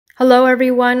Hello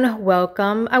everyone,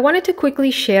 welcome. I wanted to quickly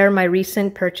share my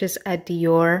recent purchase at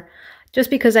Dior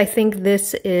just because I think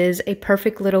this is a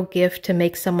perfect little gift to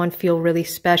make someone feel really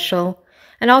special.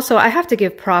 And also I have to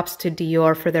give props to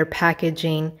Dior for their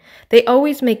packaging. They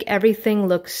always make everything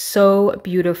look so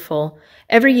beautiful.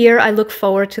 Every year I look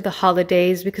forward to the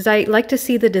holidays because I like to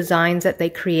see the designs that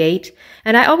they create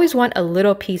and I always want a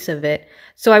little piece of it.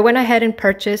 So I went ahead and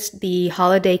purchased the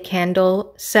holiday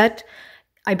candle set.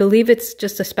 I believe it's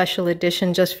just a special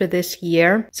edition just for this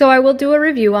year. So I will do a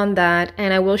review on that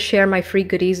and I will share my free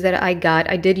goodies that I got.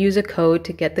 I did use a code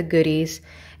to get the goodies.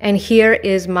 And here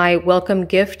is my welcome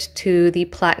gift to the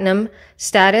platinum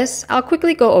status. I'll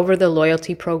quickly go over the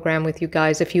loyalty program with you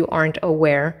guys if you aren't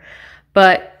aware.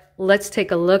 But let's take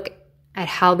a look at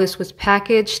how this was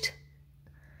packaged.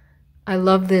 I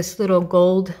love this little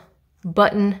gold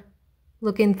button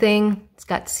looking thing. It's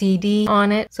got CD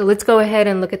on it. So let's go ahead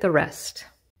and look at the rest.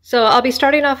 So I'll be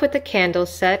starting off with the candle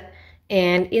set,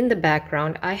 and in the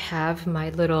background I have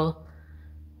my little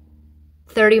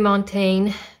 30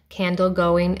 Montaigne candle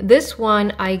going. This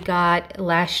one I got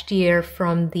last year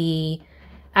from the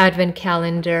advent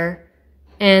calendar,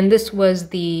 and this was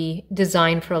the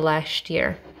design for last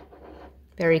year.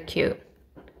 Very cute.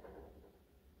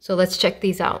 So let's check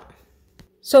these out.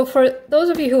 So for those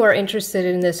of you who are interested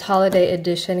in this holiday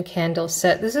edition candle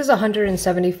set, this is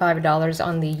 $175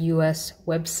 on the US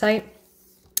website.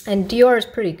 And Dior is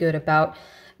pretty good about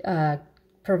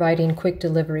providing quick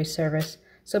delivery service.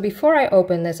 So before I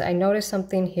open this, I noticed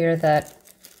something here that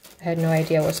I had no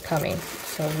idea was coming.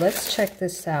 So let's check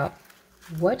this out.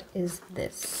 What is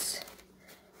this?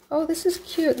 Oh, this is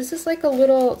cute. This is like a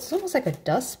little, it's almost like a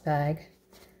dust bag.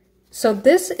 So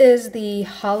this is the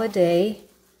holiday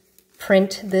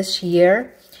print this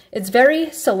year. It's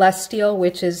very celestial,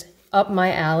 which is up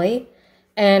my alley,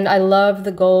 and I love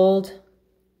the gold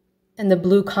and the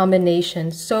blue combination.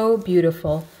 So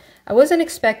beautiful. I wasn't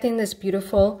expecting this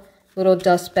beautiful little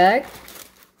dust bag,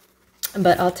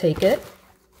 but I'll take it.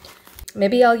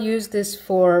 Maybe I'll use this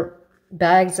for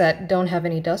bags that don't have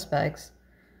any dust bags.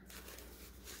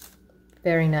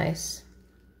 Very nice.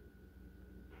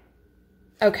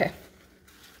 Okay,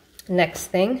 next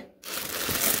thing.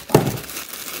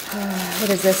 What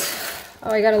is this?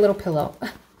 Oh, I got a little pillow.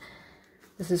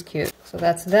 This is cute. So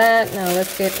that's that. Now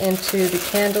let's get into the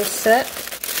candle set.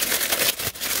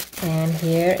 And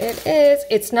here it is.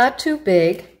 It's not too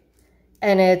big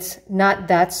and it's not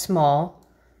that small.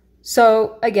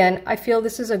 So again, I feel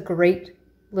this is a great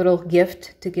little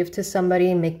gift to give to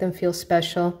somebody and make them feel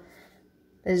special.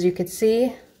 As you can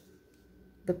see,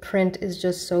 the print is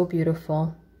just so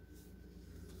beautiful.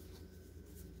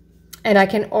 And I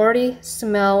can already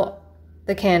smell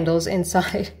the candles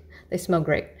inside. They smell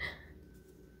great.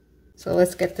 So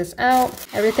let's get this out.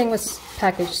 Everything was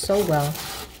packaged so well.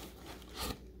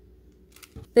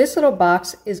 This little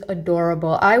box is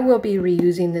adorable. I will be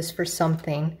reusing this for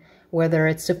something, whether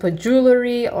it's to put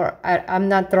jewelry or I'm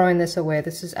not throwing this away.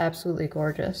 This is absolutely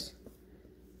gorgeous.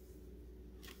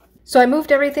 So I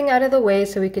moved everything out of the way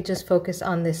so we could just focus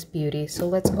on this beauty. So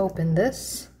let's open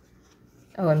this.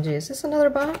 OMG, is this another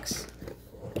box?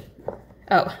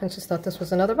 Oh, I just thought this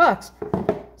was another box.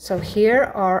 So here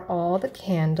are all the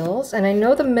candles, and I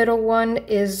know the middle one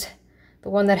is the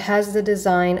one that has the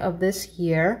design of this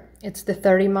year. It's the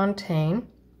 30 Montaigne,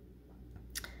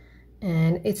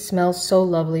 and it smells so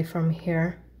lovely from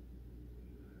here.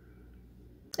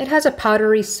 It has a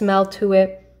powdery smell to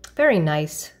it. Very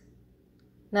nice.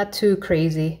 Not too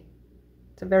crazy.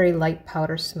 It's a very light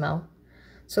powder smell.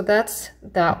 So that's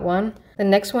that one. The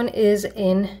next one is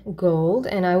in gold,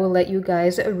 and I will let you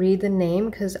guys read the name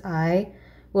because I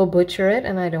will butcher it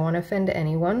and I don't want to offend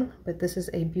anyone. But this is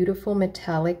a beautiful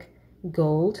metallic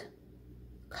gold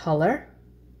color.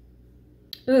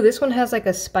 Ooh, this one has like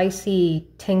a spicy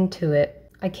ting to it.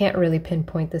 I can't really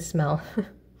pinpoint the smell,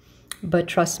 but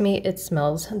trust me, it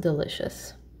smells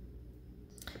delicious.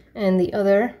 And the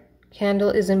other candle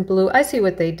is in blue. I see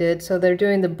what they did. So they're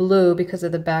doing the blue because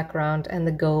of the background and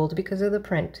the gold because of the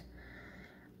print.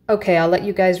 Okay, I'll let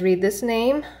you guys read this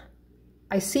name.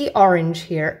 I see orange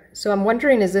here. So I'm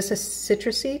wondering, is this a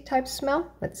citrusy type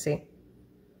smell? Let's see.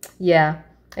 Yeah,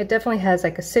 it definitely has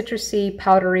like a citrusy,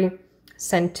 powdery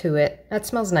scent to it. That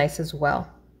smells nice as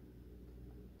well.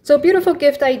 So beautiful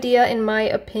gift idea in my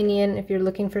opinion, if you're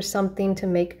looking for something to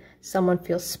make someone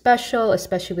feel special,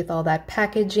 especially with all that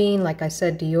packaging. Like I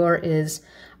said, Dior is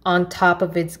on top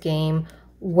of its game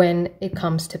when it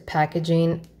comes to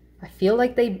packaging. I feel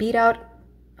like they beat out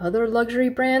other luxury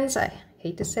brands. I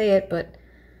hate to say it, but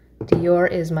Dior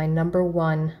is my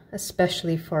 #1,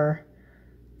 especially for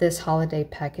this holiday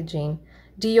packaging.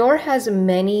 Dior has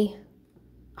many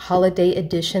holiday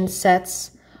edition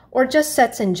sets, or just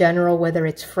sets in general, whether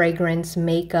it's fragrance,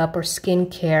 makeup, or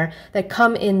skincare, that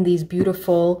come in these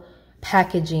beautiful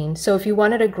packaging. So if you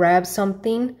wanted to grab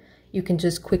something, you can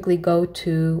just quickly go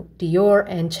to Dior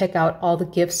and check out all the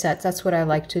gift sets. That's what I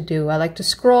like to do. I like to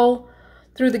scroll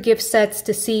through the gift sets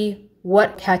to see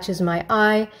what catches my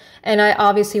eye. And I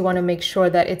obviously want to make sure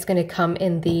that it's going to come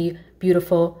in the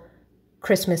beautiful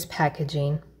Christmas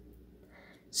packaging.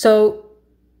 So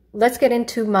let's get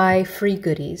into my free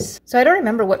goodies. So I don't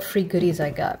remember what free goodies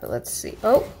I got, but let's see.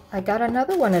 Oh, I got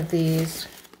another one of these.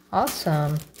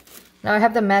 Awesome. Now I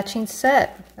have the matching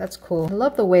set. That's cool. I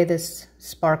love the way this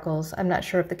sparkles. I'm not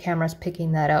sure if the camera's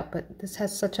picking that up, but this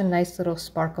has such a nice little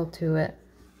sparkle to it.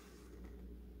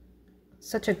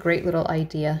 Such a great little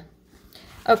idea.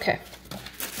 Okay,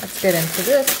 let's get into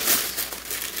this.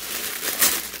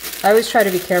 I always try to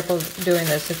be careful doing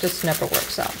this. It just never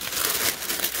works out.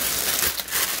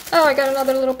 Oh, I got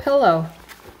another little pillow.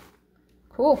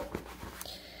 Cool.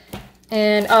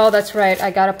 And oh, that's right, I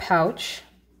got a pouch.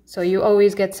 So you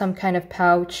always get some kind of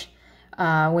pouch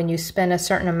when you spend a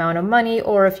certain amount of money,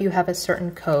 or if you have a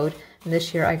certain code. And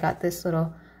this year I got this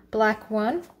little black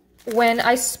one. When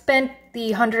I spent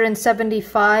the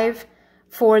 $175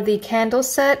 for the candle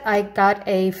set, I got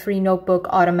a free notebook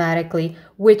automatically,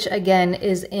 which again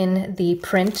is in the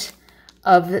print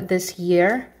of this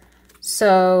year.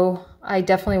 So I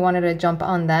definitely wanted to jump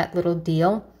on that little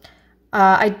deal.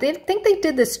 I did think they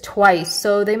did this twice,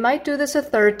 so they might do this a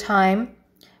third time,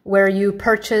 where you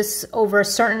purchase over a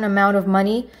certain amount of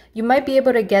money. You might be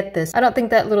able to get this. I don't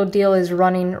think that little deal is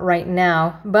running right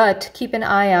now, but keep an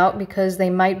eye out because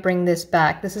they might bring this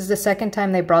back. This is the second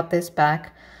time they brought this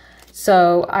back.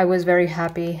 So I was very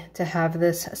happy to have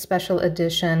this special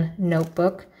edition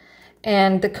notebook.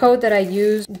 And the code that I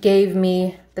used gave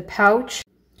me the pouch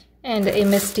and a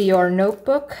Miss Dior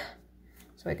notebook.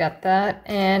 So I got that.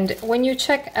 And when you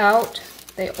check out,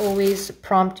 they always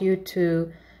prompt you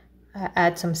to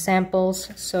add some samples.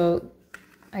 So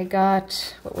I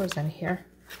got, what was in here?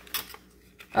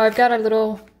 Oh, I've got a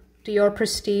little Dior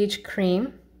Prestige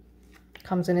cream.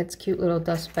 Comes in its cute little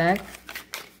dust bag.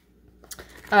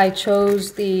 I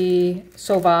chose the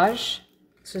Sauvage.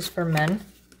 This is for men.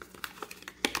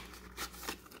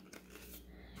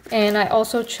 And I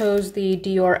also chose the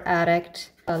Dior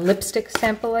Addict lipstick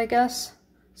sample, I guess.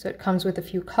 So it comes with a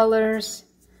few colors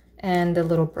and a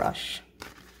little brush.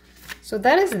 So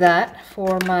that is that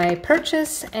for my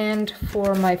purchase and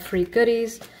for my free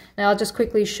goodies. Now I'll just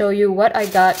quickly show you what I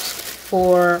got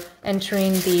for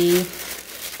entering the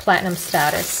platinum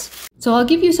status. So I'll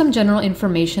give you some general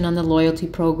information on the loyalty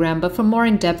program, but for more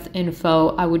in-depth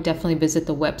info, I would definitely visit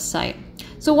the website.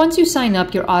 So once you sign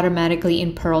up, you're automatically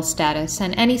in Pearl status,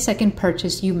 and any second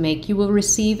purchase you make, you will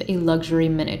receive a luxury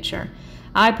miniature.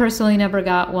 I personally never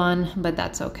got one, but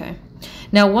that's okay.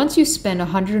 Now, once you spend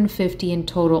 $150 in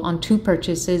total on 2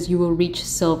 purchases, you will reach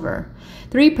silver.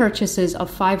 3 purchases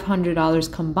of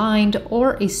 $500 combined,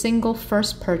 or a single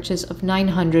first purchase of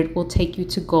 $900 will take you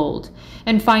to gold.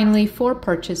 And finally, 4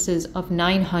 purchases of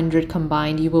 $900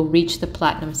 combined, you will reach the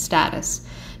platinum status.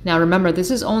 Now remember,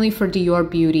 this is only for Dior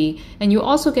Beauty, and you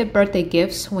also get birthday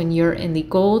gifts when you're in the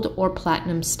gold or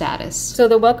platinum status. So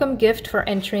the welcome gift for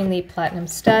entering the platinum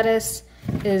status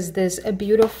is this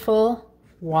beautiful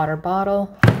water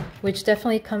bottle, which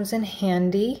definitely comes in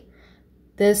handy.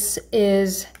 This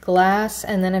is glass,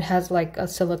 and then it has like a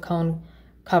silicone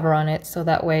cover on it, so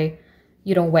that way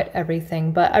you don't wet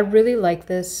everything. But I really like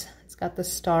this. It's got the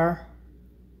star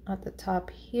at the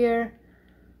top here.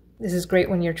 This is great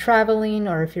when you're traveling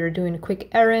or if you're doing quick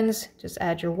errands. Just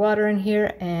add your water in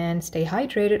here and stay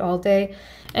hydrated all day.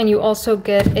 And you also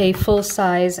get a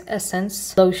full-size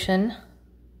essence lotion.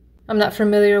 I'm not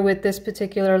familiar with this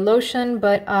particular lotion,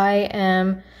 but I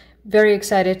am very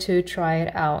excited to try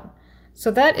it out.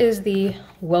 So that is the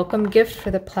welcome gift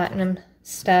for the platinum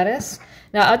status.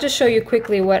 Now I'll just show you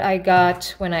quickly what I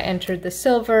got when I entered the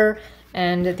silver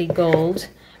and the gold.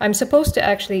 I'm supposed to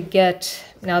actually get,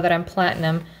 now that I'm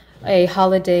platinum, a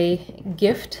holiday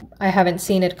gift. I haven't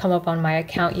seen it come up on my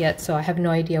account yet, so I have no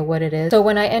idea what it is. So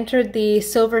when I entered the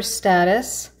silver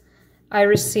status, I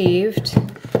received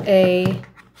a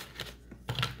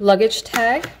luggage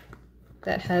tag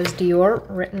that has Dior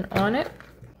written on it.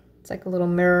 It's like a little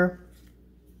mirror,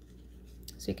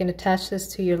 so you can attach this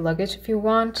to your luggage if you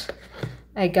want.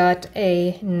 I got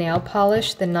a nail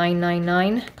polish, the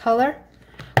 999 color,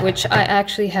 which I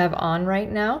actually have on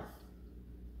right now.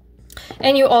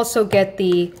 And you also get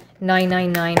the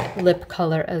 999 lip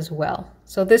color as well.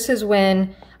 So this is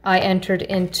when I entered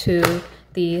into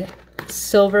the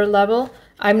silver level.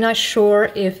 I'm not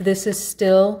sure if this is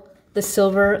still the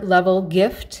silver level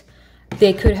gift.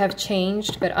 They could have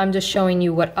changed, but I'm just showing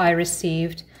you what I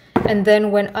received. And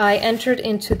then when I entered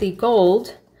into the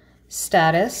gold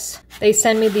status, they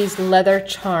send me these leather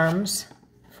charms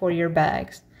for your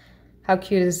bags. How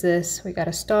cute is this? We got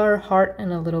a star, heart,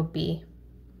 and a little bee.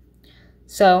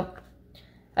 So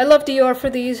I love Dior for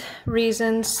these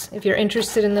reasons. If you're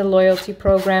interested in the loyalty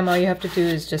program, all you have to do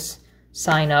is just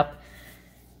sign up.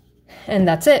 And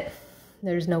that's it.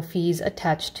 There's no fees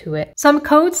attached to it. Some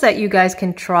codes that you guys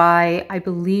can try. I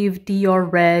believe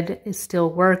Dior Red is still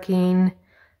working.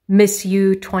 Miss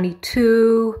You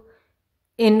 22,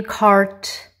 In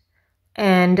Cart,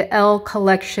 and L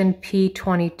Collection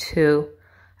P22.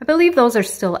 I believe those are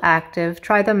still active.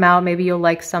 Try them out. Maybe you'll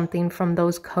like something from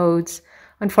those codes.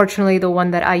 Unfortunately, the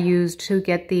one that I used to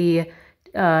get the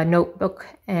notebook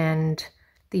and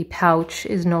the pouch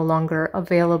is no longer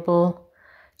available.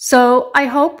 So I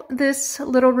hope this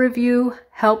little review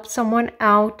helped someone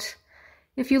out.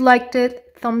 If you liked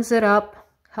it, thumbs it up.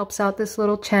 Helps out this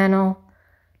little channel.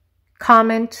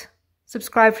 Comment,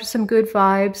 subscribe for some good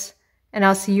vibes, and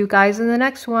I'll see you guys in the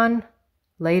next one.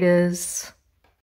 Laters.